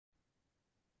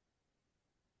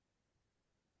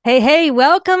Hey,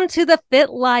 welcome to the Fit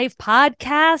Life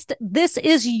podcast. This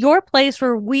is your place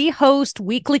where we host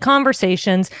weekly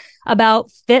conversations about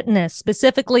fitness,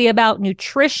 specifically about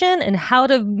nutrition and how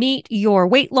to meet your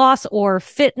weight loss or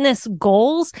fitness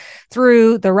goals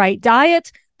through the right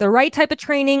diet, the right type of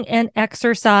training and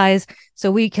exercise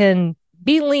so we can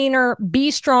be leaner,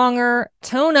 be stronger,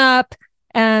 tone up,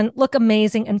 and look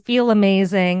amazing and feel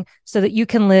amazing so that you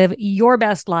can live your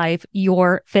best life,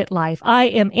 your fit life. I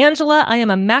am Angela. I am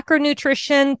a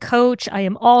macronutrition coach. I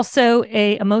am also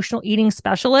a emotional eating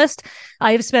specialist.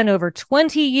 I have spent over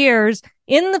 20 years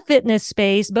in the fitness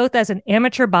space, both as an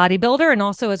amateur bodybuilder and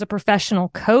also as a professional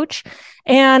coach.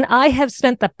 And I have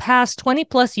spent the past 20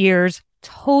 plus years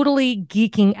totally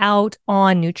geeking out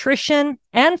on nutrition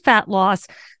and fat loss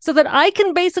so that I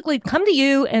can basically come to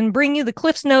you and bring you the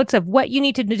Cliff's Notes of what you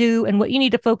need to do and what you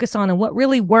need to focus on and what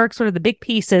really works, sort of the big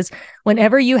pieces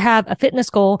whenever you have a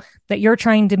fitness goal that you're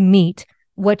trying to meet,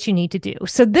 what you need to do.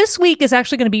 So this week is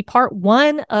actually going to be part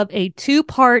one of a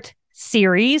two-part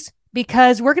series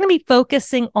because we're going to be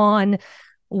focusing on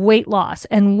weight loss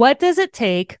and what does it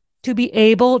take to be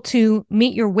able to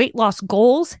meet your weight loss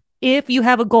goals. If you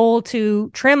have a goal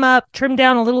to trim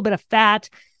down a little bit of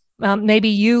fat, maybe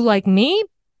you, like me,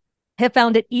 have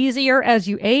found it easier as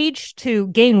you age to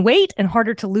gain weight and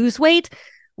harder to lose weight.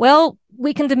 Well,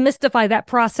 we can demystify that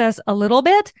process a little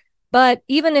bit. But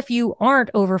even if you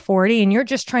aren't over 40 and you're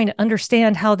just trying to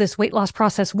understand how this weight loss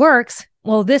process works,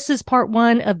 well, this is part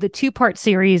one of the two-part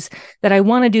series that I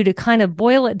want to do to kind of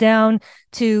boil it down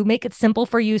to make it simple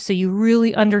for you so you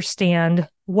really understand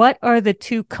what are the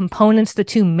two components, the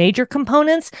two major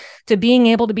components to being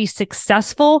able to be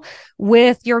successful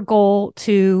with your goal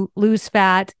to lose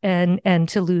fat and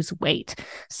to lose weight.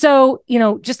 So,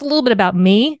 just a little bit about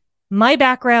me. My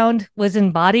background was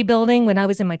in bodybuilding when I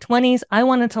was in my 20s. I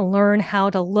wanted to learn how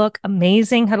to look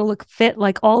amazing, how to look fit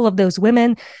like all of those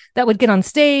women that would get on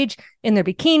stage in their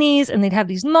bikinis and they'd have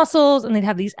these muscles and they'd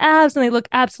have these abs and they look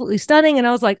absolutely stunning. And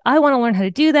I was like, I want to learn how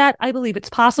to do that. I believe it's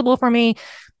possible for me.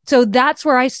 So that's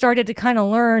where I started to kind of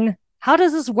learn, how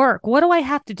does this work? What do I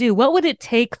have to do? What would it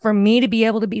take for me to be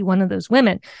able to be one of those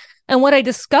women? And what I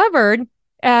discovered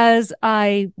as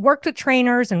I worked with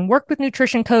trainers and worked with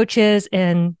nutrition coaches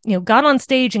and, got on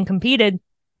stage and competed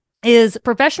is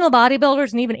professional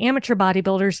bodybuilders and even amateur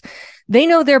bodybuilders, they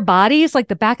know their bodies like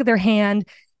the back of their hand,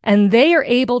 and they are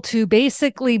able to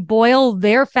basically boil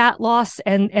their fat loss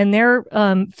and their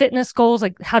fitness goals,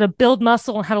 like how to build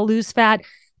muscle and how to lose fat,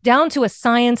 down to a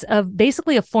science of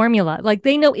basically a formula. Like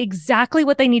they know exactly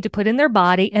what they need to put in their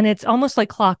body, and it's almost like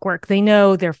clockwork. They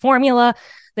know their formula.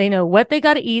 They know what they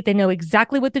got to eat. They know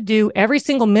exactly what to do every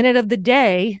single minute of the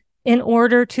day in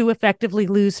order to effectively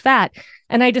lose fat.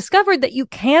 And I discovered that you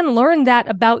can learn that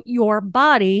about your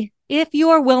body if you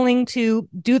are willing to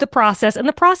do the process. And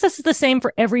the process is the same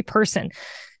for every person.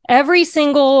 Every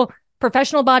single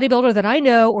professional bodybuilder that I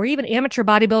know, or even amateur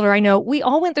bodybuilder I know, we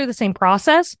all went through the same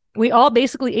process. We all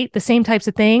basically ate the same types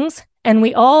of things, and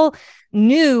we all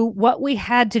knew what we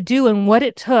had to do and what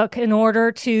it took in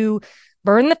order to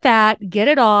burn the fat, get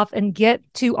it off, and get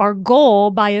to our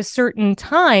goal by a certain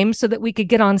time so that we could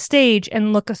get on stage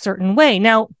and look a certain way.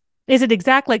 Now, is it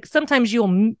exact? Like sometimes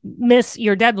you'll miss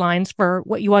your deadlines for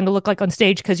what you want to look like on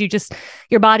stage because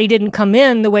your body didn't come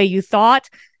in the way you thought,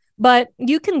 but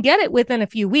you can get it within a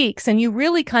few weeks, and you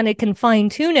really kind of can fine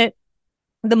tune it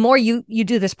the more you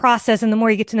do this process, and the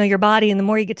more you get to know your body and the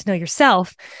more you get to know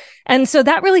yourself. And so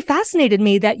that really fascinated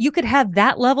me, that you could have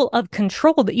that level of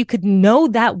control, that you could know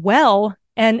that well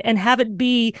and have it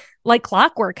be like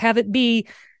clockwork, have it be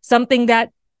something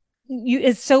that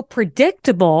is so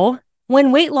predictable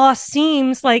when weight loss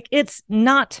seems like it's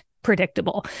not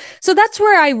predictable. So that's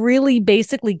where I really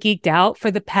basically geeked out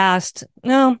for the past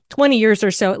 20 years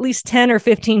or so. At least 10 or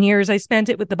 15 years I spent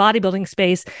it with the bodybuilding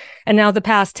space, and now the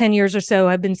past 10 years or so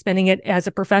I've been spending it as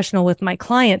a professional with my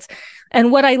clients.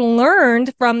 And what I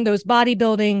learned from those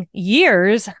bodybuilding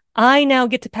years, I now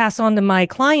get to pass on to my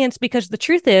clients, because the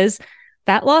truth is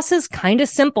fat loss is kind of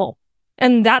simple.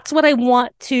 And that's what I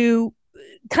want to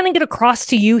kind of get across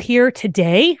to you here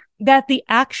today, that the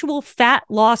actual fat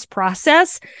loss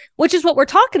process, which is what we're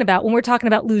talking about when we're talking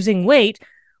about losing weight,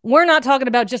 we're not talking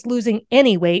about just losing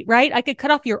any weight, right? I could cut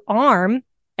off your arm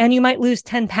and you might lose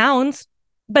 10 pounds,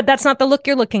 but that's not the look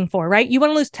you're looking for, right? You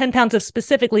want to lose 10 pounds of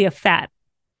specifically of fat.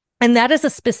 And that is a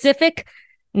specific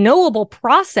knowable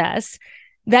process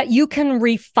that you can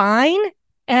refine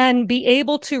and be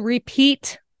able to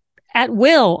repeat at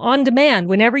will, on demand,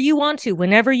 whenever you want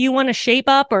to shape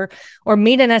up or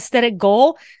meet an aesthetic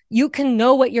goal, you can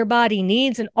know what your body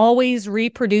needs and always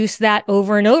reproduce that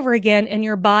over and over again. And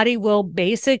your body will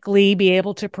basically be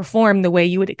able to perform the way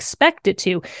you would expect it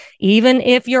to, even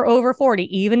if you're over 40,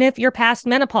 even if you're past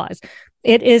menopause.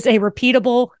 It is a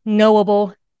repeatable,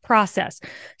 knowable process.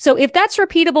 So if that's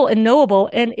repeatable and knowable,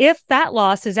 and if fat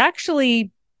loss is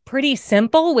actually pretty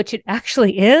simple, which it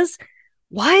actually is,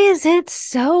 why is it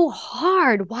so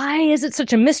hard? Why is it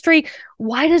such a mystery?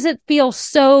 Why does it feel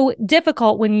so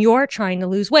difficult when you're trying to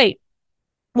lose weight?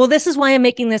 Well, this is why I'm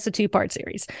making this a two-part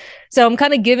series. So I'm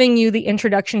kind of giving you the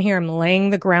introduction here. I'm laying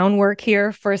the groundwork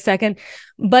here for a second,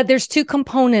 but there's two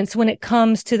components when it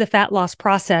comes to the fat loss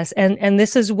process. And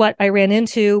this is what I ran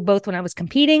into both when I was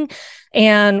competing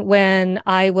and when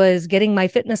I was getting my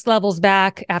fitness levels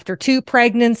back after 2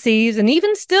 pregnancies, and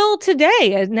even still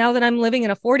today, now that I'm living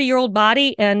in a 40-year-old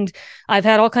body and I've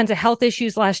had all kinds of health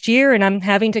issues last year and I'm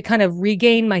having to kind of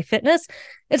regain my fitness.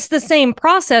 It's the same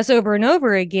process over and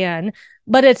over again.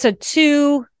 But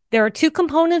there are two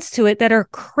components to it that are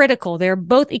critical. They're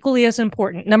both equally as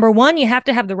important. Number one, you have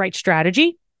to have the right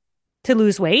strategy to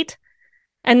lose weight.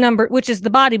 Which is the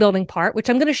bodybuilding part, which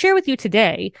I'm going to share with you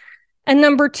today. And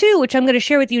number two, which I'm going to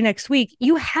share with you next week,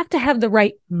 you have to have the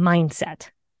right mindset.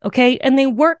 Okay. And they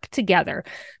work together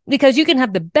because you can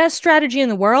have the best strategy in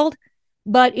the world,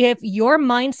 but if your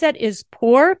mindset is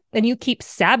poor and you keep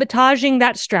sabotaging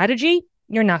that strategy,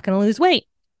 you're not going to lose weight.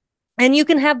 And you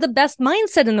can have the best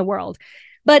mindset in the world.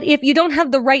 But if you don't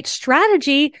have the right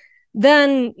strategy,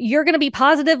 then you're going to be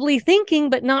positively thinking,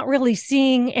 but not really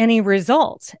seeing any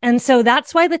results. And so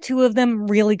that's why the two of them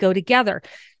really go together.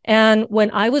 And when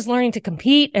I was learning to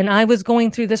compete and I was going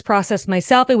through this process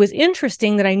myself, it was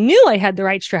interesting that I knew I had the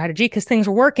right strategy because things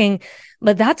were working.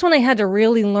 But that's when I had to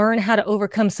really learn how to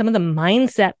overcome some of the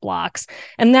mindset blocks.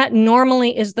 And that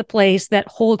normally is the place that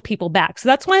hold people back. So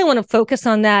that's why I want to focus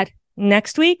on that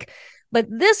next week. But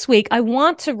this week, I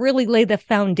want to really lay the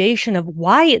foundation of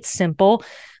why it's simple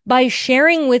by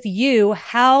sharing with you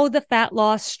how the fat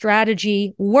loss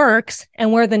strategy works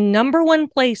and where the number one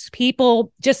place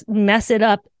people just mess it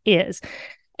up is.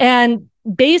 And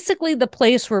basically the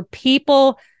place where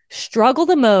people struggle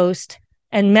the most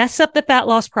and mess up the fat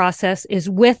loss process is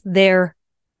with their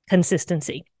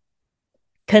consistency.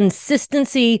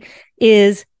 Consistency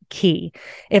is key.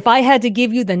 If I had to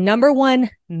give you the number one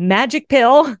magic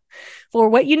pill for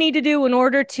what you need to do in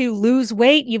order to lose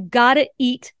weight, you've got to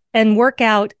eat and work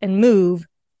out and move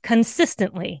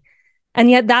consistently.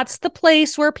 And yet that's the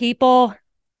place where people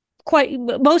quite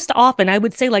most often, I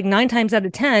would say like 9 times out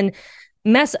of 10,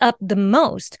 mess up the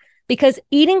most because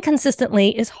eating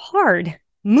consistently is hard.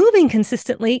 Moving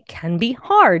consistently can be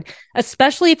hard,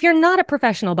 especially if you're not a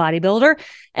professional bodybuilder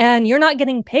and you're not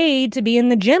getting paid to be in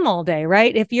the gym all day,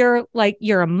 right? If you're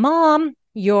a mom,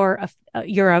 you're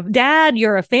a dad,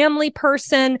 you're a family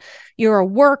person, you're a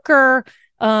worker,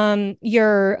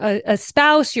 you're a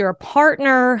spouse, you're a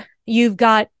partner, you've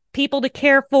got people to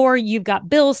care for, you've got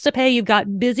bills to pay, you've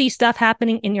got busy stuff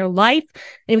happening in your life,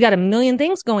 and you've got a million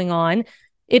things going on.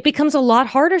 It becomes a lot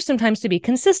harder sometimes to be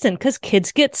consistent because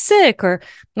kids get sick, or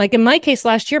like in my case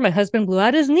last year, my husband blew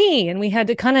out his knee and we had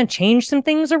to kind of change some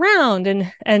things around.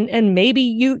 And maybe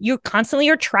you constantly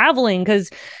are traveling because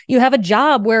you have a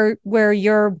job where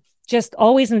you're just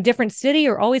always in a different city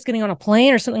or always getting on a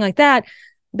plane or something like that.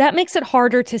 That makes it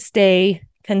harder to stay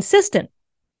consistent.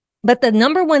 But the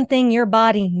number one thing your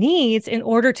body needs in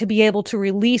order to be able to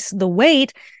release the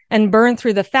weight and burn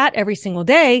through the fat every single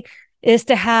day is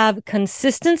to have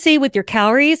consistency with your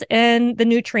calories and the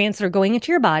nutrients that are going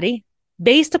into your body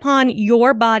based upon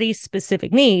your body's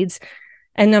specific needs.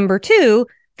 And number two,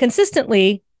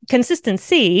 consistency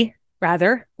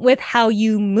with how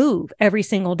you move every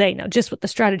single day. Now, just with the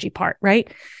strategy part,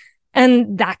 right?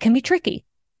 And that can be tricky.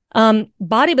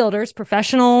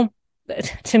 Bodybuilders,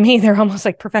 to me, they're almost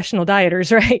like professional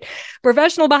dieters, right?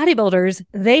 Professional bodybuilders,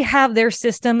 they have their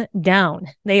system down.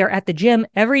 They are at the gym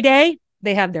every day.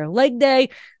 They have their leg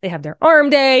day, they have their arm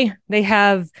day, they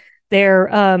have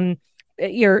their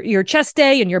your chest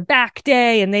day and your back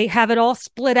day, and they have it all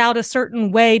split out a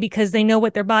certain way because they know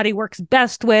what their body works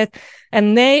best with,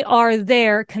 and they are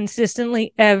there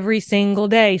consistently every single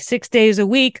day, 6 days a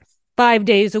week, 5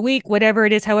 days a week, whatever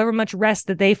it is, however much rest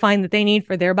that they find that they need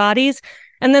for their bodies.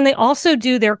 And then they also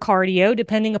do their cardio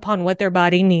depending upon what their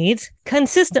body needs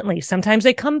consistently. Sometimes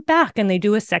they come back and they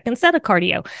do a second set of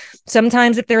cardio.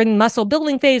 Sometimes if they're in muscle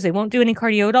building phase, they won't do any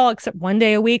cardio at all except 1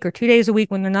 day a week or 2 days a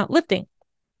week when they're not lifting.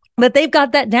 But they've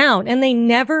got that down and they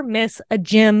never miss a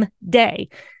gym day.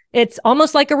 It's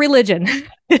almost like a religion.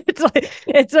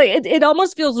 It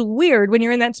almost feels weird when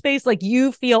you're in that space. Like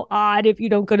you feel odd if you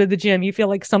don't go to the gym. You feel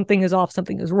like something is off,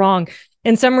 something is wrong.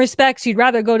 In some respects, you'd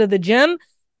rather go to the gym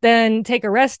than take a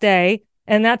rest day.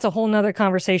 And that's a whole nother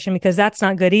conversation because that's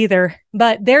not good either.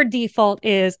 But their default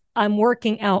is I'm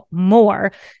working out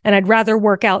more and I'd rather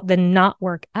work out than not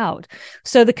work out.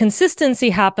 So the consistency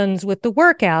happens with the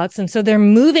workouts. And so they're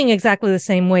moving exactly the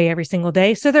same way every single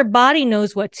day. So their body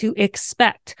knows what to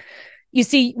expect. You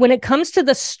see, when it comes to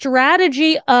the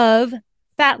strategy of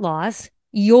fat loss,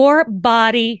 your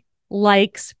body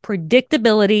likes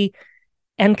predictability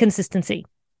and consistency.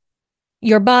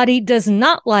 Your body does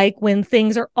not like when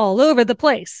things are all over the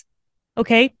place.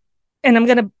 Okay. And I'm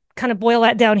going to kind of boil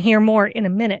that down here more in a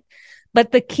minute.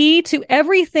 But the key to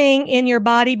everything in your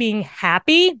body being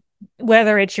happy,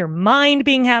 whether it's your mind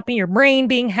being happy, your brain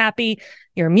being happy,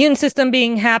 your immune system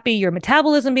being happy, your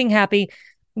metabolism being happy,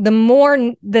 the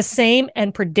more the same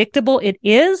and predictable it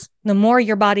is, the more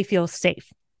your body feels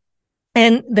safe.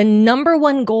 And the number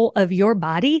one goal of your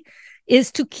body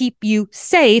is to keep you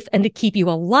safe and to keep you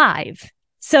alive.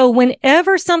 So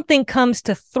whenever something comes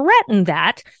to threaten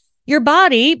that, your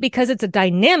body, because it's a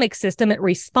dynamic system, it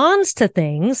responds to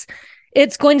things.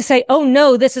 It's going to say, oh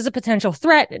no, this is a potential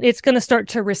threat. It's going to start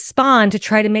to respond to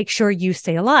try to make sure you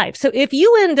stay alive. So if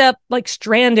you end up like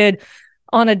stranded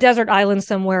on a desert island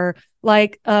somewhere,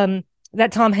 like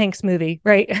that Tom Hanks movie,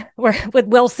 right? Where with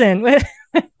Wilson, with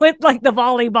like the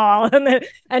volleyball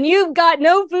and you've got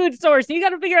no food source. You got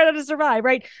to figure out how to survive,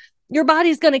 right? Your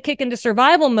body's going to kick into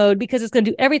survival mode because it's going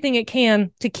to do everything it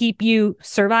can to keep you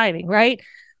surviving, right?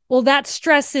 Well, that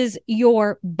stresses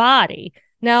your body.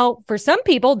 Now, for some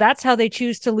people, that's how they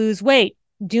choose to lose weight.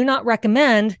 Do not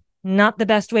recommend, not the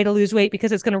best way to lose weight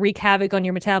because it's going to wreak havoc on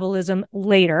your metabolism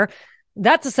later.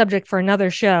 That's a subject for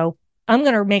another show. I'm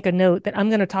going to make a note that I'm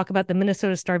going to talk about the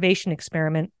Minnesota starvation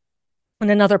experiment in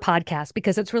another podcast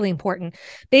because it's really important.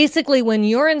 Basically, when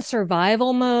you're in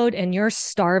survival mode and you're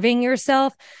starving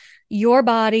yourself, your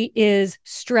body is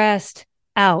stressed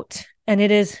out and it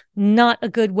is not a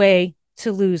good way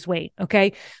to lose weight.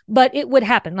 Okay. But it would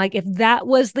happen. Like if that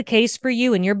was the case for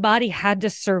you and your body had to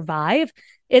survive,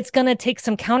 it's going to take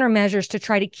some countermeasures to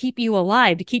try to keep you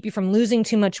alive, to keep you from losing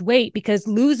too much weight, because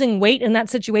losing weight in that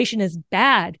situation is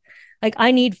bad. Like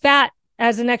I need fat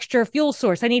as an extra fuel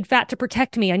source. I need fat to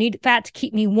protect me. I need fat to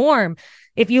keep me warm.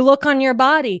 If you look on your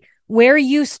body, where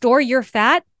you store your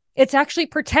fat, it's actually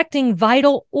protecting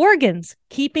vital organs,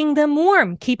 keeping them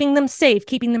warm, keeping them safe,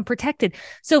 keeping them protected.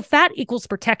 So fat equals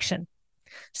protection.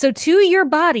 So to your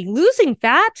body, losing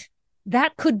fat,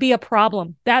 that could be a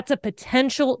problem. That's a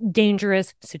potential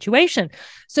dangerous situation.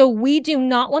 So we do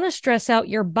not want to stress out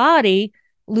your body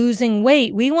losing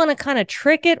weight. We want to kind of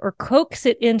trick it or coax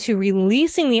it into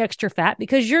releasing the extra fat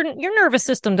because your nervous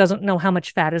system doesn't know how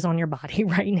much fat is on your body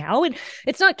right now. And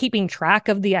it's not keeping track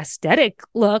of the aesthetic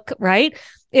look, right?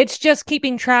 It's just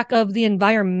keeping track of the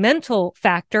environmental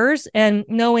factors and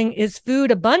knowing, is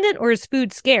food abundant or is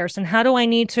food scarce? And how do I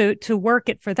need to work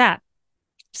it for that?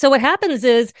 So what happens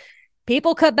is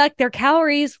people cut back their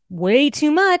calories way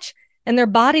too much, and their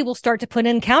body will start to put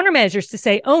in countermeasures to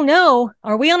say, oh no,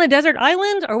 are we on a desert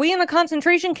island? Are we in a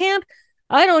concentration camp?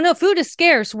 I don't know. Food is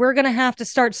scarce. We're going to have to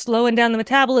start slowing down the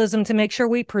metabolism to make sure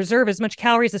we preserve as much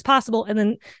calories as possible.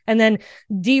 And then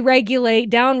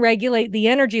downregulate the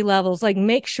energy levels, like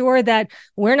make sure that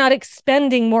we're not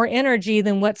expending more energy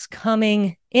than what's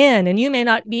coming in. And you may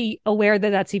not be aware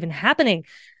that that's even happening,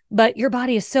 but your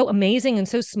body is so amazing and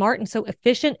so smart and so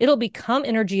efficient. It'll become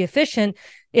energy efficient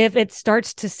if it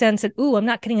starts to sense that, ooh, I'm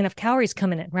not getting enough calories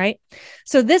coming in, right?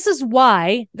 So this is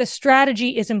why the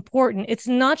strategy is important. It's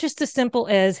not just as simple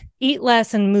as eat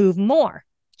less and move more.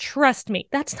 Trust me,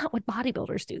 that's not what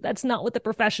bodybuilders do. That's not what the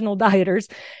professional dieters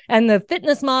and the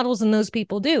fitness models and those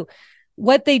people do.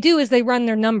 What they do is they run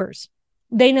their numbers.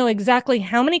 They know exactly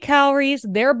how many calories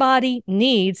their body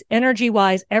needs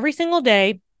energy-wise every single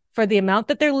day for the amount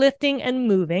that they're lifting and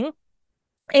moving.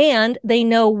 And they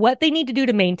know what they need to do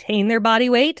to maintain their body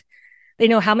weight. They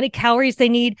know how many calories they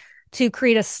need to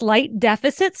create a slight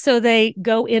deficit. So they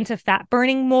go into fat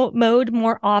burning mode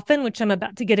more often, which I'm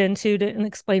about to get into and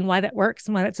explain why that works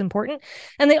and why that's important.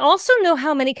 And they also know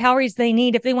how many calories they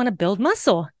need if they want to build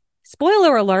muscle.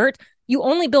 Spoiler alert, you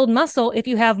only build muscle if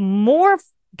you have more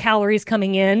calories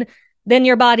coming in than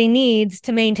your body needs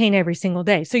to maintain every single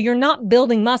day. So you're not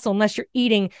building muscle unless you're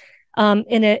eating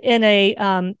in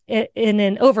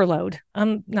an overload.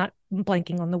 I'm not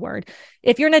blanking on the word.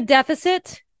 If you're in a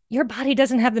deficit, your body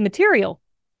doesn't have the material.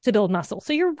 to build muscle.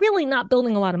 So you're really not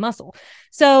building a lot of muscle.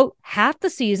 So half the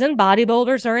season,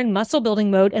 bodybuilders are in muscle building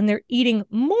mode and they're eating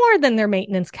more than their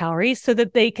maintenance calories so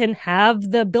that they can have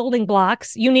the building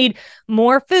blocks. You need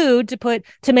more food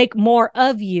to make more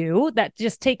of you. That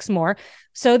just takes more.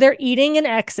 So they're eating in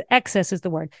excess is the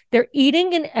word. They're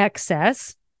eating in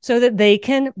excess so that they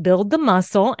can build the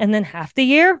muscle. And then half the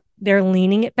year, they're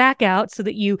leaning it back out so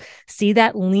that you see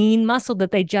that lean muscle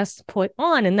that they just put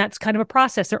on. And that's kind of a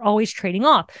process. They're always trading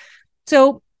off.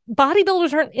 So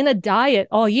bodybuilders aren't in a diet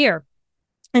all year.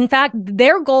 In fact,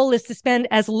 their goal is to spend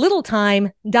as little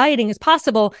time dieting as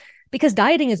possible because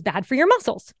dieting is bad for your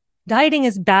muscles. Dieting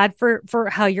is bad for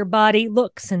how your body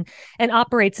looks and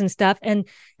operates and stuff. And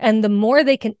the more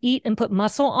they can eat and put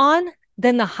muscle on,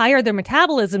 then the higher their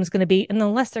metabolism is going to be, and the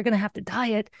less they're going to have to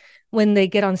diet when they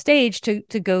get on stage to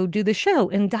go do the show.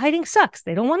 And dieting sucks.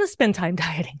 They don't want to spend time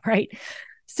dieting, right?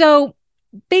 So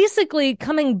basically,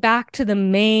 coming back to the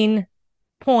main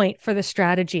point for the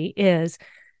strategy is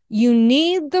you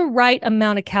need the right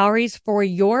amount of calories for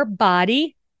your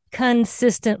body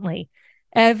consistently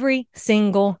every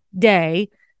single day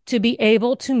to be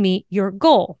able to meet your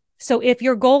goal. So if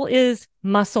your goal is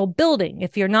muscle building,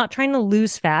 if you're not trying to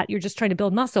lose fat, you're just trying to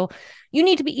build muscle, you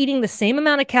need to be eating the same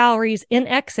amount of calories in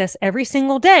excess every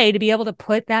single day to be able to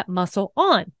put that muscle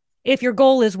on. If your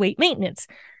goal is weight maintenance,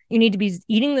 you need to be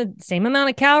eating the same amount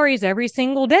of calories every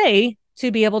single day to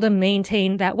be able to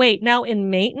maintain that weight. Now, in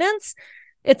maintenance,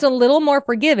 it's a little more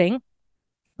forgiving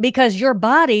because your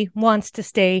body wants to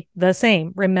stay the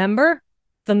same. Remember,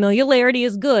 familiarity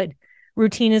is good.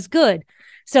 Routine is good.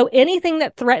 So anything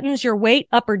that threatens your weight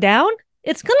up or down,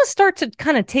 it's going to start to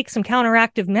kind of take some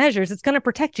counteractive measures. It's going to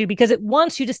protect you because it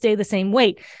wants you to stay the same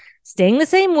weight. Staying the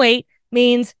same weight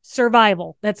means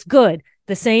survival. That's good.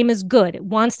 The same is good. It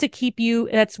wants to keep you.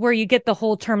 That's where you get the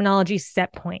whole terminology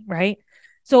set point, right?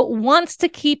 So it wants to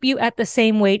keep you at the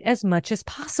same weight as much as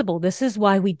possible. This is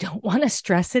why we don't want to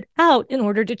stress it out in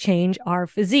order to change our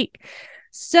physique.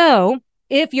 So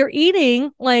if you're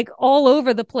eating like all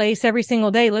over the place every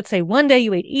single day, let's say one day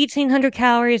you ate 1,800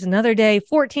 calories, another day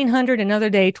 1,400, another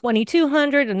day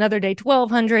 2,200, another day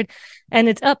 1,200, and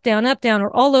it's up, down,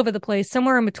 or all over the place,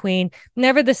 somewhere in between,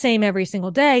 never the same every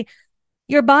single day,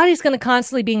 your body's going to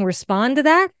constantly respond to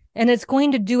that, and it's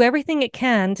going to do everything it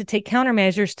can to take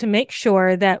countermeasures to make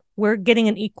sure that we're getting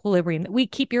an equilibrium, that we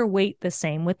keep your weight the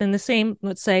same within the same,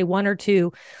 let's say 1 or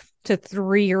 2 to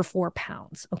 3 or 4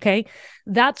 pounds. Okay.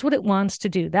 That's what it wants to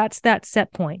do. That's that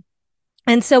set point.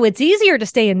 And so it's easier to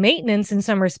stay in maintenance in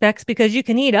some respects because you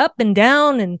can eat up and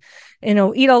down and,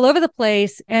 eat all over the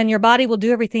place, and your body will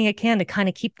do everything it can to kind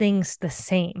of keep things the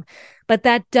same. But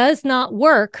that does not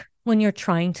work when you're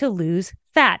trying to lose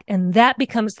fat. And that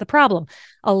becomes the problem.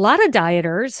 A lot of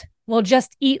dieters will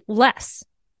just eat less,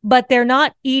 but they're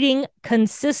not eating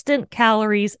consistent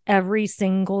calories every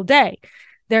single day.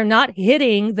 They're not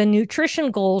hitting the nutrition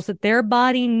goals that their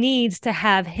body needs to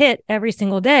have hit every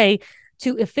single day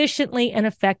to efficiently and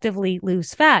effectively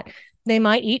lose fat. They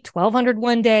might eat 1,200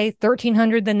 one day,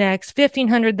 1,300 the next,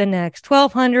 1,500 the next,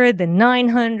 1,200, then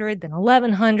 900, then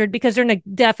 1,100 because they're in a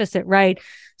deficit, right?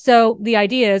 So the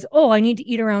idea is, I need to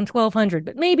eat around 1,200,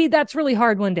 but maybe that's really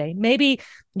hard one day. Maybe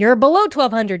you're below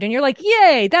 1,200 and you're like,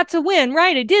 yay, that's a win,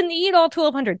 right? I didn't eat all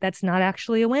 1,200. That's not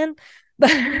actually a win.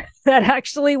 But that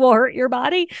actually will hurt your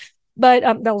body,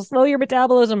 but they'll slow your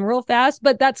metabolism real fast.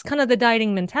 But that's kind of the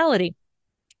dieting mentality.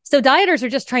 So dieters are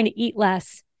just trying to eat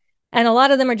less. And a lot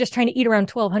of them are just trying to eat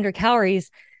around 1,200 calories,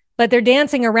 but they're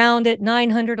dancing around at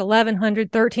 900,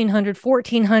 1,100, 1,300,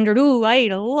 1,400. Ooh, I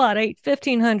ate a lot. I ate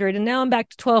 1,500 and now I'm back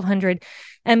to 1,200.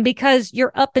 And because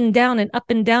you're up and down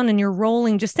and you're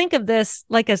rolling, just think of this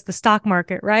like as the stock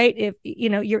market, right? If,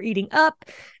 you're eating up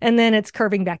and then it's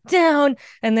curving back down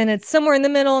and then it's somewhere in the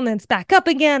middle and then it's back up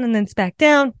again and then it's back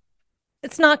down.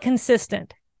 It's not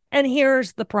consistent. And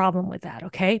here's the problem with that,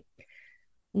 okay?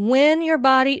 When your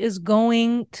body is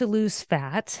going to lose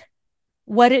fat,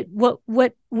 what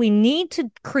we need to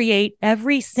create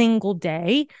every single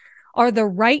day are the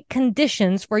right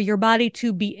conditions for your body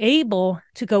to be able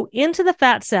to go into the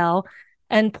fat cell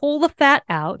and pull the fat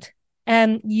out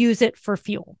and use it for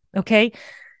fuel. Okay.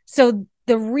 So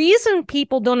the reason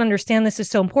people don't understand this is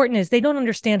so important is they don't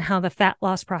understand how the fat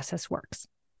loss process works.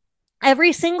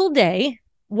 Every single day,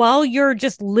 while you're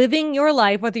just living your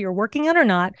life, whether you're working out or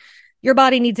not, your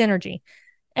body needs energy.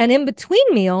 And in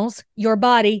between meals, your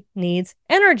body needs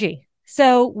energy.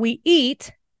 So we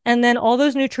eat, and then all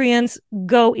those nutrients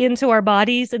go into our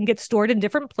bodies and get stored in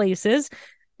different places.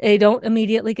 They don't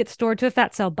immediately get stored to a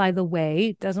fat cell, by the way.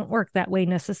 It doesn't work that way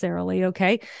necessarily,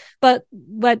 okay? But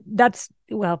that's,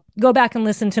 well, go back and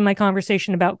listen to my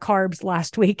conversation about carbs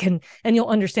last week and you'll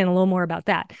understand a little more about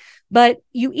that. But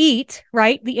you eat,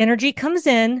 right? The energy comes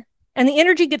in and the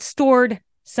energy gets stored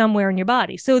somewhere in your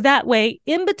body. So that way,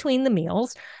 in between the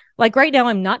meals, like right now,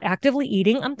 I'm not actively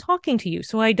eating, I'm talking to you,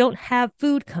 so I don't have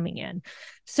food coming in.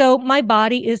 So my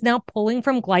body is now pulling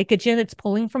from glycogen. It's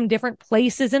pulling from different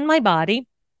places in my body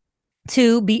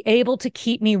to be able to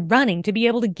keep me running, to be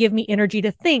able to give me energy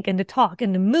to think and to talk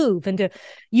and to move and to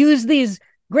use these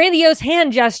grandiose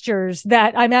hand gestures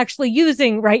that I'm actually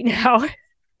using right now,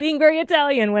 being very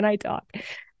Italian when I talk.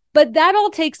 But that all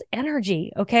takes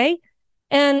energy, okay?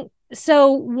 And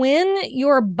so when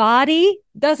your body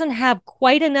doesn't have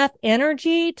quite enough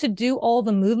energy to do all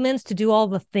the movements, to do all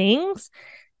the things,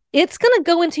 it's going to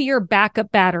go into your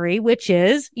backup battery, which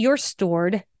is your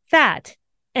stored fat.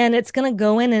 And it's going to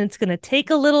go in and it's going to take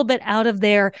a little bit out of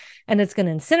there and it's going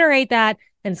to incinerate that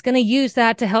and it's going to use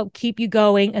that to help keep you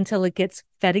going until it gets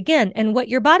fed again. And what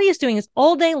your body is doing is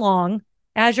all day long,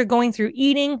 as you're going through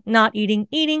eating, not eating,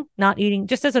 eating, not eating,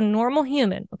 just as a normal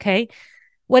human, okay?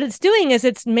 What it's doing is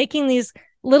it's making these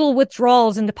little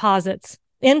withdrawals and deposits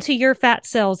into your fat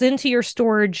cells, into your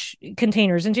storage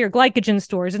containers, into your glycogen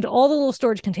stores, into all the little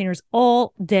storage containers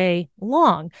all day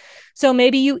long. So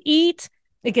maybe you eat,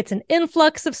 it gets an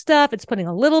influx of stuff. It's putting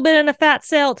a little bit in a fat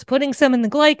cell. It's putting some in the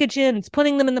glycogen. It's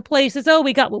putting them in the places. Oh,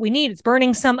 we got what we need. It's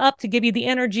burning some up to give you the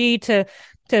energy to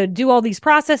do all these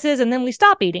processes. And then we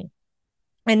stop eating.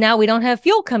 And now we don't have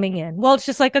fuel coming in. Well, it's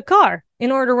just like a car.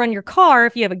 In order to run your car,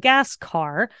 if you have a gas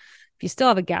car, if you still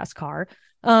have a gas car,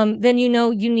 then you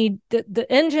need the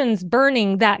engine's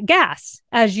burning that gas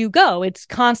as you go. It's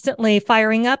constantly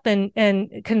firing up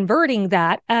and converting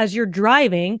that as you're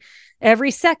driving every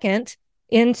second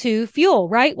into fuel,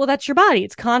 right? Well, that's your body.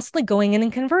 It's constantly going in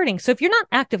and converting. So if you're not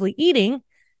actively eating,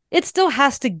 it still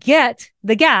has to get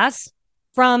the gas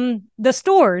from the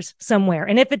stores somewhere.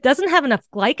 And if it doesn't have enough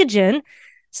glycogen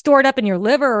stored up in your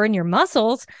liver or in your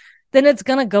muscles, then it's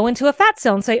going to go into a fat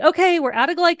cell and say, okay, we're out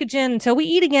of glycogen until we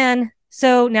eat again.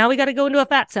 So now we got to go into a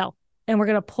fat cell and we're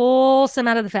going to pull some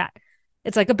out of the fat.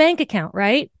 It's like a bank account,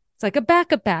 right? It's like a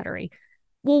backup battery.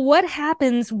 Well, what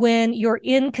happens when you're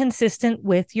inconsistent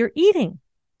with your eating?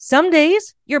 Some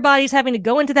days your body's having to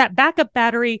go into that backup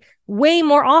battery way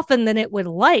more often than it would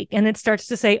like. And it starts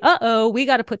to say, we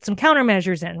got to put some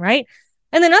countermeasures in, right?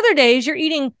 And then other days you're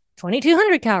eating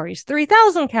 2,200 calories,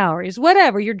 3,000 calories,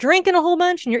 whatever. You're drinking a whole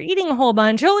bunch and you're eating a whole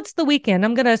bunch. Oh, it's the weekend.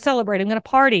 I'm going to celebrate. I'm going to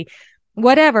party,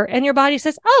 whatever. And your body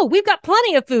says, oh, we've got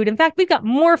plenty of food. In fact, we've got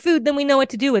more food than we know what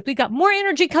to do with. We've got more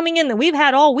energy coming in than we've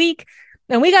had all week.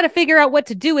 And we got to figure out what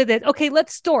to do with it. Okay,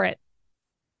 let's store it.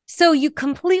 So you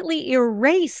completely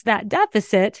erase that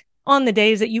deficit on the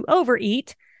days that you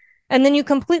overeat. And then you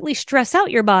completely stress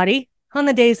out your body on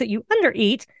the days that you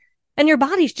undereat. And your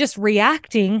body's just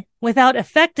reacting without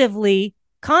effectively,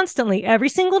 constantly, every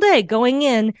single day going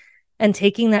in and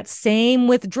taking that same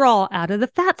withdrawal out of the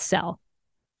fat cell.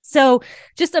 So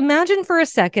just imagine for a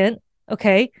second,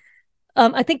 okay,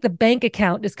 I think the bank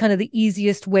account is kind of the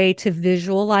easiest way to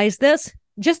visualize this.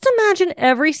 Just imagine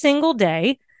every single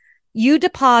day you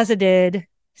deposited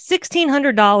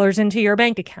 $1,600 into your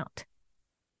bank account.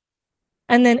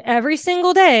 And then every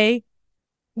single day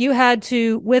you had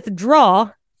to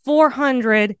withdraw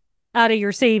 $400 out of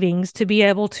your savings to be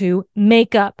able to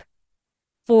make up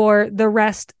for the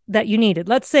rest that you needed.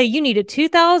 Let's say you needed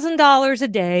 $2,000 a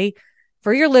day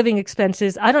for your living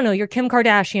expenses. I don't know, you're Kim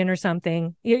Kardashian or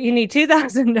something. You need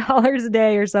 $2,000 a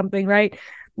day or something, right?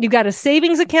 You've got a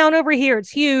savings account over here. It's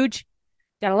huge.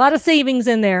 Got a lot of savings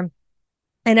in there.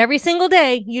 And every single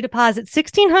day you deposit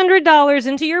 $1,600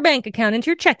 into your bank account, into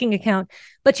your checking account,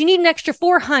 but you need an extra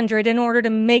 $400 in order to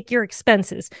make your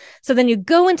expenses. So then you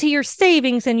go into your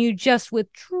savings and you just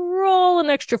withdraw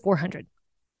an extra $400.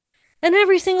 And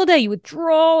every single day you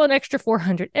withdraw an extra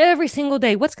 $400 every single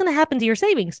day. What's going to happen to your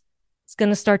savings? It's going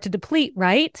to start to deplete,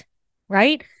 right?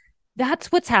 Right?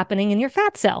 That's what's happening in your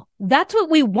fat cell. That's what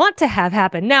we want to have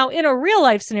happen. Now, in a real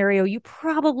life scenario, you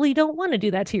probably don't want to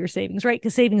do that to your savings, right?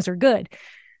 Because savings are good.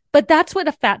 But that's what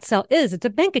a fat cell is. It's a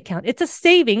bank account. It's a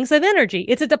savings of energy.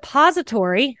 It's a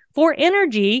depository for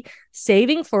energy,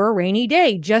 saving for a rainy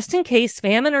day, just in case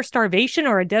famine or starvation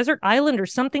or a desert island or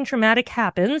something traumatic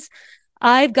happens.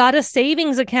 I've got a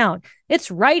savings account. It's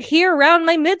right here around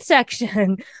my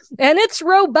midsection and it's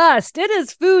robust. It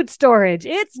is food storage.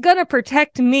 It's going to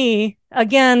protect me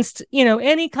against,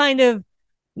 any kind of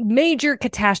major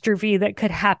catastrophe that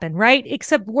could happen, right?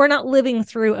 Except we're not living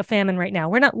through a famine right now.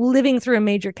 We're not living through a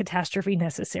major catastrophe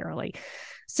necessarily.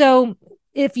 So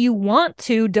if you want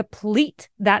to deplete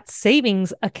that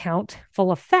savings account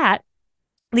full of fat,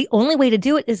 the only way to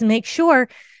do it is make sure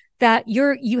that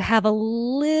you have a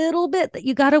little bit that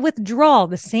you got to withdraw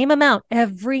the same amount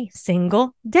every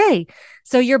single day.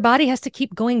 So your body has to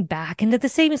keep going back into the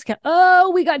savings account.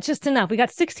 Oh, we got just enough. We got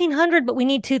 1,600, but we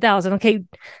need 2,000. Okay,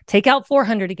 take out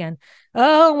 400 again.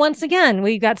 Oh, once again,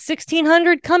 we got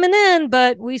 1,600 coming in,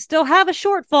 but we still have a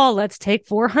shortfall. Let's take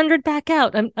 400 back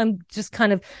out. I'm just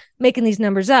kind of making these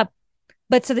numbers up,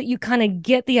 but so that you kind of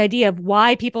get the idea of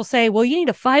why people say, well, you need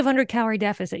a 500 calorie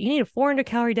deficit. You need a 400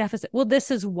 calorie deficit. Well,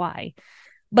 this is why,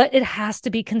 but it has to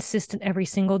be consistent every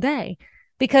single day.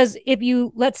 Because if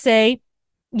you, let's say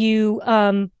you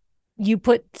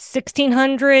put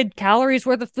 1,600 calories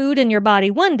worth of food in your body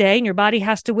one day and your body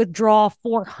has to withdraw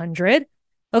 400.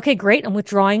 Okay, great. I'm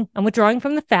withdrawing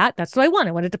from the fat. That's what I want.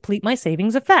 I want to deplete my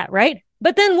savings of fat, right?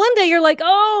 But then one day you're like,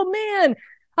 oh man,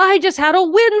 I just had a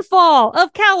windfall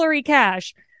of calorie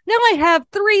cash. Now I have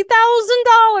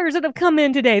 $3,000 that have come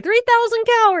in today, 3,000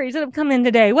 calories that have come in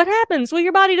today. What happens? Well,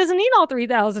 your body doesn't need all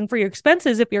 3,000 for your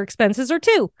expenses if your expenses are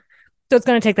 2. So it's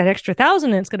going to take that extra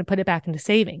 1,000 and it's going to put it back into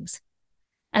savings.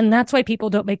 And that's why people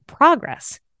don't make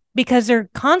progress, because they're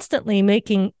constantly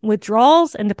making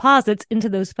withdrawals and deposits into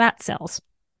those fat cells.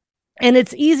 And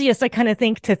it's easiest, I kind of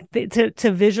think,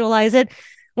 to visualize it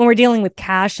when we're dealing with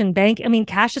cash and bank. I mean,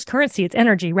 cash is currency, it's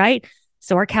energy, right?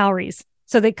 So are calories.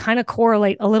 So they kind of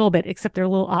correlate a little bit, except they're a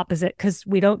little opposite, because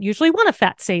we don't usually want a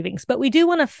fat savings, but we do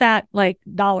want a fat like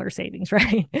dollar savings,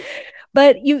 right?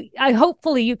 But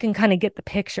hopefully you can kind of get the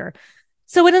picture.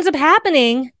 So what ends up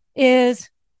happening is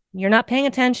you're not paying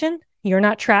attention, you're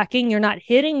not tracking, you're not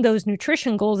hitting those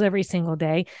nutrition goals every single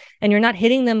day, and you're not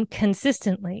hitting them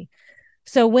consistently.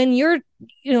 So when you're,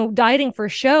 dieting for a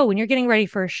show, when you're getting ready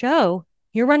for a show,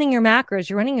 you're running your macros,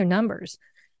 you're running your numbers,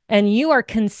 and you are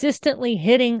consistently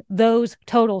hitting those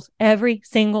totals every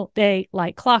single day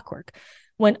like clockwork.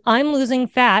 When I'm losing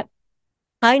fat,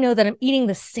 I know that I'm eating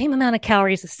the same amount of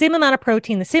calories, the same amount of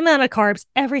protein, the same amount of carbs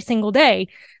every single day.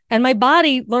 And my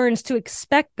body learns to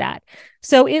expect that.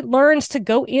 So it learns to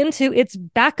go into its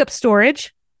backup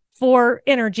storage for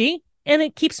energy. And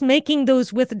it keeps making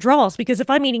those withdrawals, because if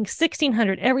I'm eating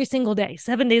 1,600 every single day,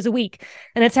 7 days a week,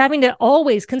 and it's having to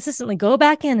always consistently go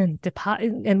back in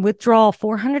and withdraw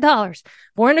 $400,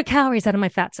 400 calories out of my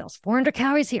fat cells, 400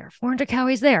 calories here, 400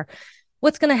 calories there,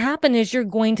 what's going to happen is you're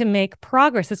going to make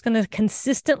progress. It's going to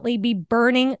consistently be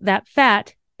burning that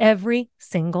fat every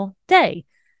single day.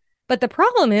 But the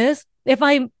problem is, if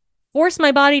I force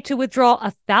my body to withdraw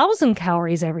 1,000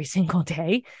 calories every single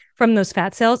day from those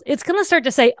fat cells, it's going to start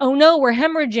to say, oh no, we're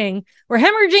hemorrhaging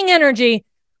energy.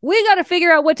 We got to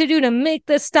figure out what to do to make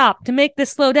this stop, to make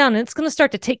this slow down. And it's going to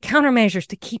start to take countermeasures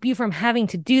to keep you from having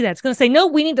to do that. It's going to say, no,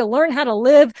 we need to learn how to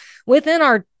live within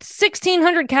our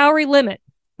 1,600 calorie limit,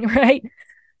 right?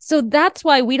 So that's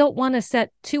why we don't want to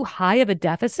set too high of a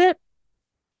deficit.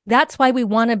 That's why we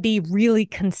want to be really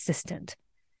consistent.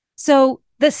 So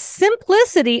the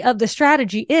simplicity of the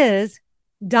strategy is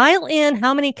dial in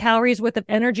how many calories worth of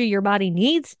energy your body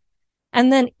needs,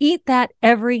 and then eat that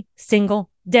every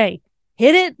single day.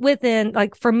 Hit it within,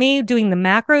 like for me, doing the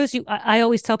macros, I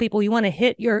always tell people you want to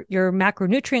hit your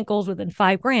macronutrient goals within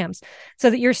 5 grams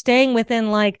so that you're staying within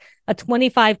like a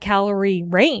 25 calorie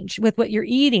range with what you're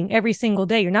eating every single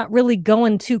day. You're not really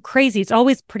going too crazy. It's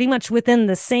always pretty much within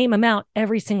the same amount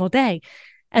every single day.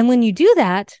 And when you do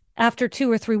that, after 2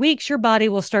 or 3 weeks, your body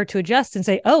will start to adjust and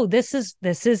say, oh, this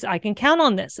is, I can count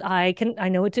on this. I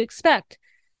know what to expect.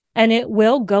 And it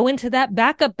will go into that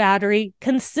backup battery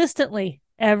consistently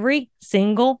every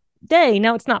single day.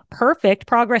 Now, it's not perfect.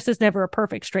 Progress is never a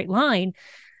perfect straight line.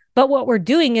 But what we're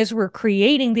doing is we're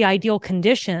creating the ideal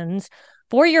conditions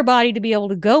for your body to be able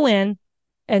to go in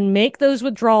and make those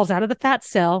withdrawals out of the fat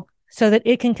cell so that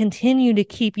it can continue to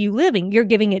keep you living. You're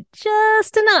giving it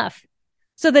just enough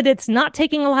so that it's not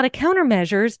taking a lot of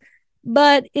countermeasures,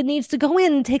 but it needs to go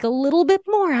in and take a little bit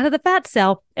more out of the fat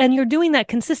cell. And you're doing that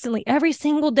consistently every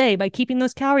single day by keeping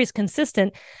those calories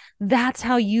consistent. That's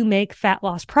how you make fat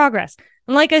loss progress.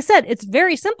 And like I said, it's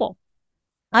very simple.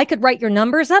 I could write your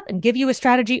numbers up and give you a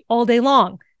strategy all day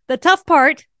long. The tough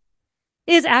part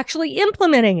is actually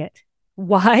implementing it.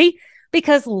 Why?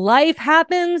 Because life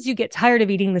happens. You get tired of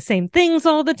eating the same things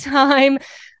all the time.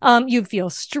 You feel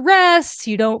stressed.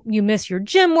 You miss your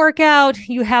gym workout.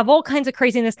 You have all kinds of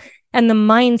craziness, and the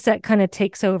mindset kind of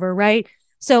takes over, right?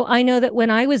 So I know that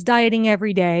when I was dieting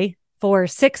every day for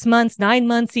 6 months, 9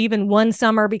 months, even one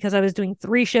summer, because I was doing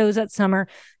 3 shows that summer,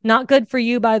 not good for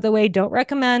you, by the way, don't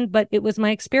recommend, but it was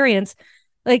my experience.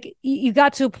 Like you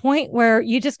got to a point where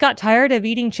you just got tired of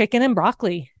eating chicken and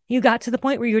broccoli. You got to the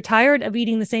point where you're tired of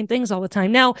eating the same things all the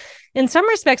time. Now, in some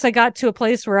respects, I got to a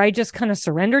place where I just kind of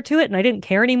surrendered to it and I didn't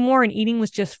care anymore and eating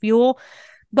was just fuel.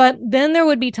 But then there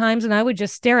would be times when I would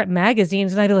just stare at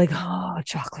magazines and I'd be like, oh,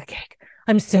 chocolate cake.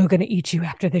 I'm so going to eat you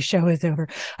after the show is over.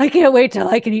 I can't wait till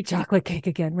I can eat chocolate cake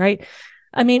again, right?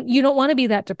 I mean, you don't want to be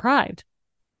that deprived.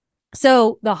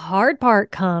 So the hard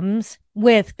part comes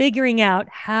with figuring out,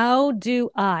 how do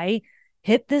I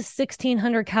hit this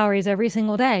 1,600 calories every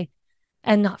single day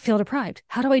and not feel deprived?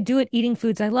 How do I do it eating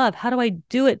foods I love? How do I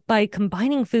do it by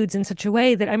combining foods in such a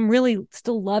way that I'm really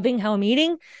still loving how I'm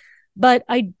eating, but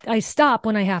I stop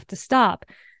when I have to stop?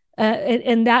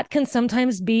 And that can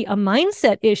sometimes be a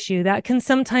mindset issue. That can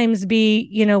sometimes be,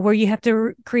 where you have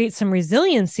to create some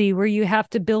resiliency, where you have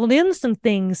to build in some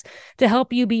things to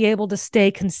help you be able to stay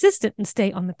consistent and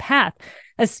stay on the path,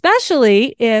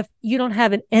 especially if you don't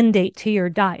have an end date to your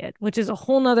diet, which is a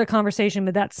whole nother conversation,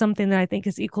 but that's something that I think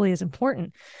is equally as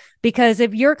important. Because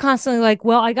if you're constantly like,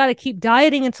 well, I got to keep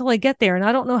dieting until I get there, and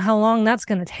I don't know how long that's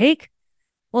going to take,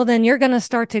 well, then you're going to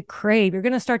start to crave. You're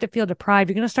going to start to feel deprived.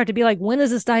 You're going to start to be like, when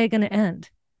is this diet going to end?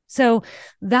 So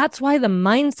that's why the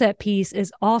mindset piece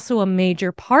is also a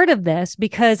major part of this,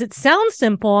 because it sounds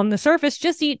simple on the surface.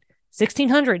 Just eat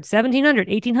 1,600, 1,700,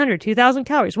 1,800, 2,000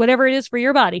 calories, whatever it is for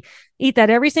your body. Eat that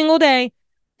every single day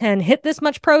and hit this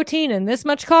much protein and this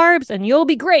much carbs, and you'll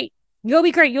be great. You'll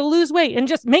be great. You'll lose weight. And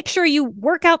just make sure you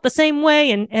work out the same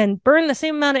way and burn the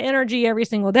same amount of energy every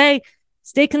single day.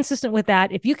 Stay consistent with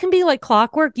that. If you can be like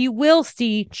clockwork, you will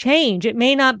see change. It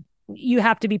may not, you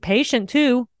have to be patient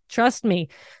too. Trust me.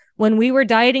 When we were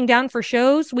dieting down for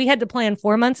shows, we had to plan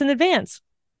 4 months in advance,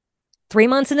 3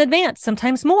 months in advance,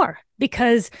 sometimes more,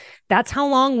 because that's how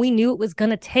long we knew it was going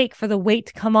to take for the weight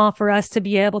to come off for us to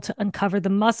be able to uncover the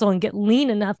muscle and get lean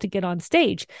enough to get on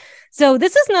stage. So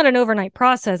this is not an overnight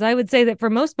process. I would say that for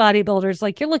most bodybuilders,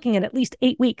 like, you're looking at least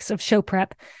 8 weeks of show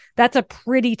prep. That's a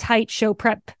pretty tight show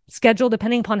prep schedule,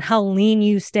 depending upon how lean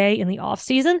you stay in the off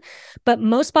season. But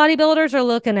most bodybuilders are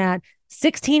looking at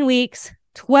 16 weeks,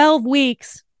 12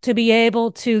 weeks to be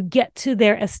able to get to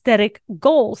their aesthetic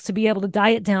goals, to be able to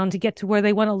diet down, to get to where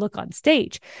they want to look on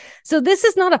stage. So this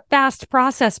is not a fast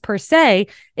process per se.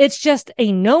 It's just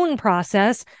a known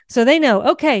process. So they know,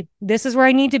 okay, this is where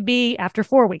I need to be after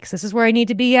 4 weeks. This is where I need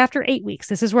to be after 8 weeks.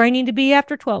 This is where I need to be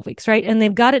after 12 weeks, right? And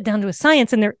they've got it down to a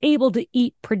science, and they're able to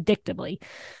eat predictably.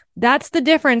 That's the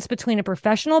difference between a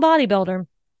professional bodybuilder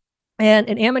and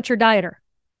an amateur dieter.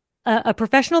 A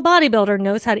professional bodybuilder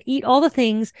knows how to eat all the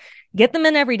things, get them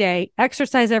in every day,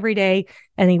 exercise every day,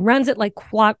 and he runs it like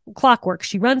clockwork.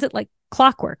 She runs it like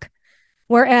clockwork.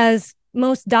 Whereas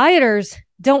most dieters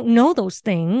don't know those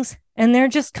things, and they're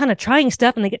just kind of trying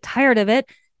stuff, and they get tired of it,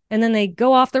 and then they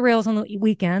go off the rails on the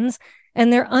weekends,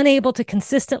 and they're unable to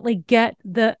consistently get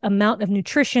the amount of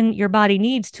nutrition your body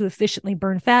needs to efficiently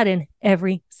burn fat in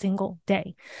every single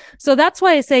day. So that's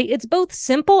why I say it's both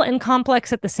simple and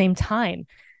complex at the same time.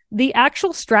 The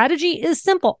actual strategy is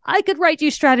simple. I could write you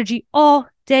strategy all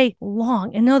day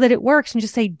long and know that it works, and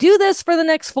just say, do this for the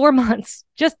next 4 months.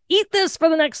 Just eat this for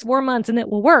the next 4 months and it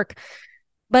will work.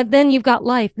 But then you've got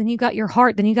life, then you got your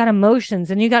heart, then you got emotions,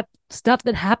 then you got stuff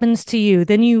that happens to you.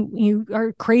 Then you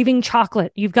are craving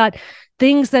chocolate. You've got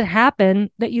things that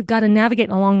happen that you've got to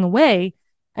navigate along the way.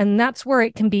 And that's where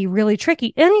it can be really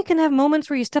tricky. And you can have moments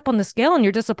where you step on the scale and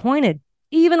you're disappointed.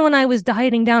 Even when I was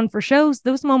dieting down for shows,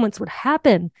 those moments would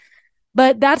happen.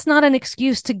 But that's not an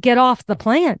excuse to get off the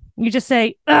plan. You just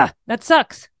say, that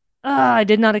sucks. I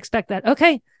did not expect that.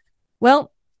 Okay,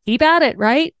 well, keep at it,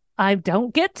 right? I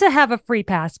don't get to have a free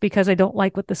pass because I don't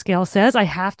like what the scale says. I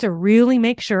have to really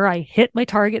make sure I hit my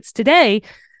targets today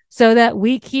so that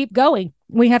we keep going.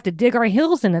 We have to dig our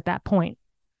heels in at that point.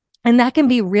 And that can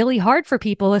be really hard for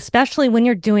people, especially when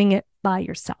you're doing it by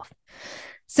yourself.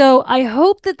 So I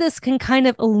hope that this can kind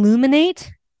of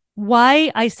illuminate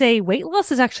why I say weight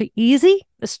loss is actually easy.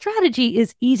 The strategy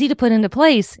is easy to put into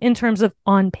place in terms of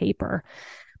on paper.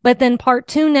 But then part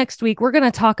 2 next week, we're going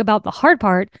to talk about the hard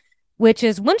part, which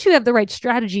is once you have the right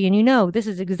strategy and you know this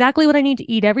is exactly what I need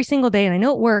to eat every single day and I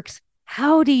know it works,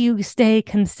 how do you stay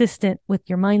consistent with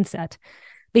your mindset?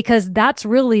 Because that's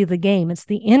really the game. It's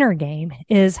the inner game,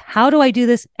 is how do I do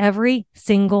this every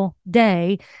single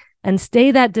day and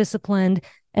stay that disciplined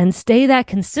and stay that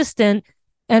consistent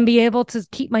and be able to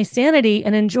keep my sanity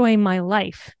and enjoy my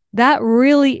life. That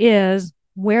really is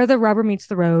where the rubber meets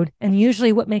the road, and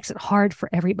usually what makes it hard for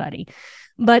everybody.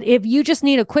 But if you just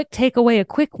need a quick takeaway, a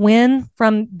quick win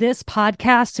from this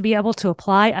podcast to be able to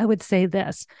apply, I would say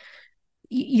this.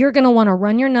 You're going to want to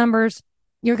run your numbers.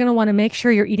 You're going to want to make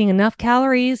sure you're eating enough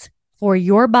calories for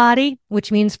your body,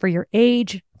 which means for your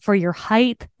age, for your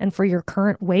height, and for your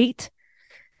current weight.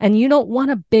 And you don't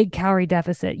want a big calorie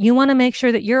deficit. You want to make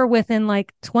sure that you're within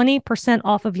like 20%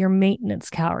 off of your maintenance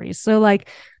calories. So like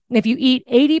if you eat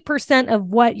 80% of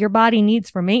what your body needs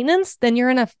for maintenance, then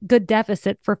you're in a good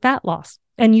deficit for fat loss.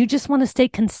 And you just want to stay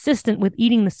consistent with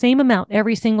eating the same amount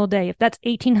every single day. If that's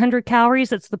 1,800 calories,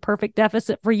 that's the perfect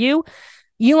deficit for you.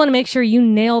 You want to make sure you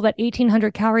nail that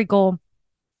 1,800 calorie goal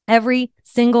every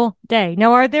single day.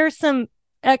 Now, are there some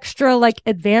extra like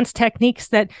advanced techniques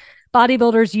that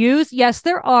bodybuilders use? Yes,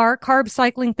 there are carb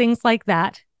cycling, things like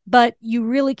that, but you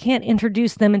really can't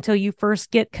introduce them until you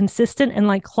first get consistent and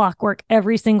like clockwork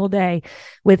every single day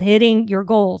with hitting your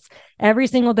goals. Every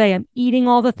single day, I'm eating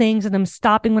all the things and I'm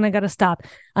stopping when I got to stop.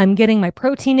 I'm getting my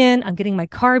protein in, I'm getting my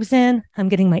carbs in, I'm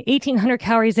getting my 1,800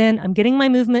 calories in, I'm getting my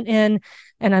movement in,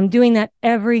 and I'm doing that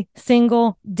every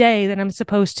single day that I'm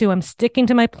supposed to. I'm sticking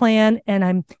to my plan and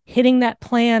I'm hitting that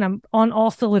plan. I'm on all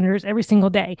cylinders every single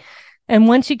day. And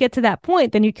once you get to that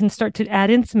point, then you can start to add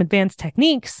in some advanced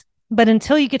techniques. But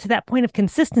until you get to that point of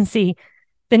consistency,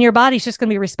 then your body's just going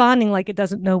to be responding like it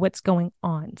doesn't know what's going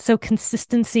on. So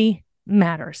consistency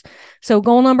matters. So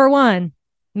goal number 1,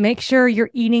 make sure you're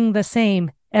eating the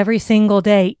same every single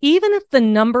day, even if the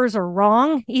numbers are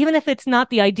wrong, even if it's not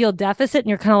the ideal deficit and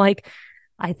you're kind of like,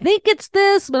 I think it's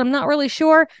this, but I'm not really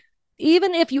sure.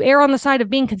 Even if you err on the side of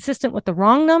being consistent with the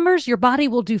wrong numbers, your body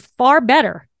will do far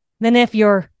better than if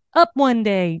you're up one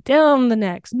day, down the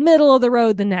next, middle of the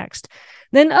road the next,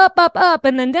 then up, up, up,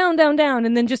 and then down, down, down,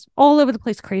 and then just all over the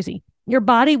place crazy. Your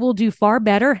body will do far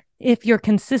better if you're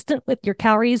consistent with your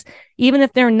calories, even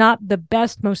if they're not the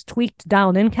best, most tweaked,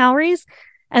 dialed in calories.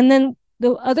 And then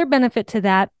the other benefit to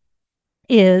that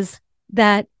is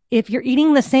that if you're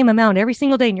eating the same amount every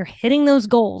single day and you're hitting those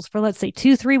goals for, let's say,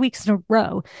 2-3 weeks in a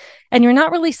row, and you're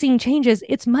not really seeing changes,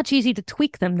 it's much easier to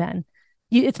tweak them then.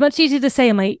 It's much easier to say,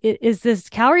 is this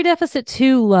calorie deficit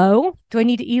too low? Do I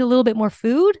need to eat a little bit more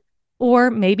food?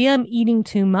 Or maybe I'm eating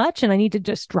too much and I need to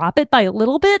just drop it by a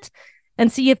little bit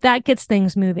and see if that gets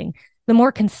things moving. The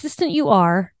more consistent you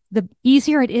are, the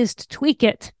easier it is to tweak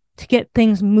it to get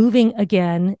things moving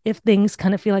again if things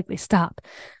kind of feel like they stop.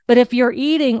 But if you're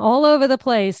eating all over the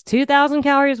place, 2,000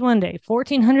 calories one day,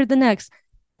 1,400 the next,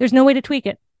 there's no way to tweak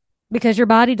it because your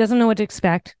body doesn't know what to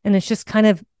expect. And it's just kind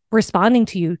of responding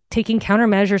to you, taking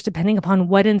countermeasures depending upon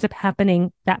what ends up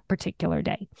happening that particular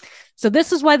day. So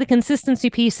this is why the consistency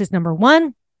piece is number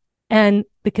 1. And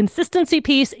the consistency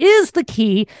piece is the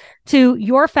key to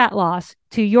your fat loss,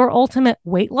 to your ultimate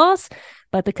weight loss.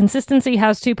 But the consistency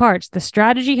has 2 parts. The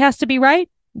strategy has to be right.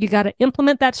 You got to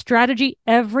implement that strategy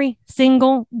every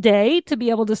single day to be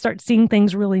able to start seeing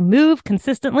things really move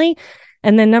consistently.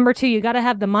 And then number 2, you got to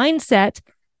have the mindset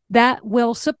that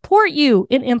will support you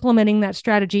in implementing that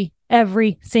strategy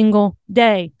every single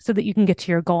day so that you can get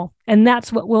to your goal. And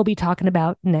that's what we'll be talking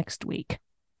about next week.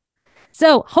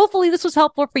 So hopefully this was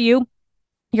helpful for you.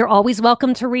 You're always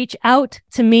welcome to reach out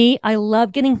to me. I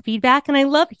love getting feedback and I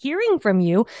love hearing from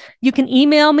you. You can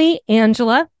email me,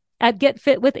 Angela at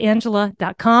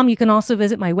getfitwithangela.com. You can also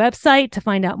visit my website to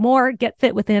find out more,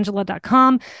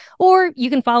 getfitwithangela.com, or you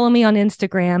can follow me on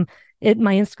Instagram.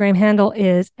 My Instagram handle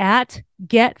is at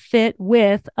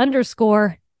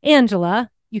getfitwith_Angela.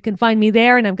 You can find me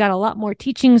there, and I've got a lot more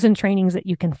teachings and trainings that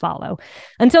you can follow.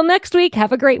 Until next week,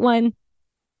 have a great one.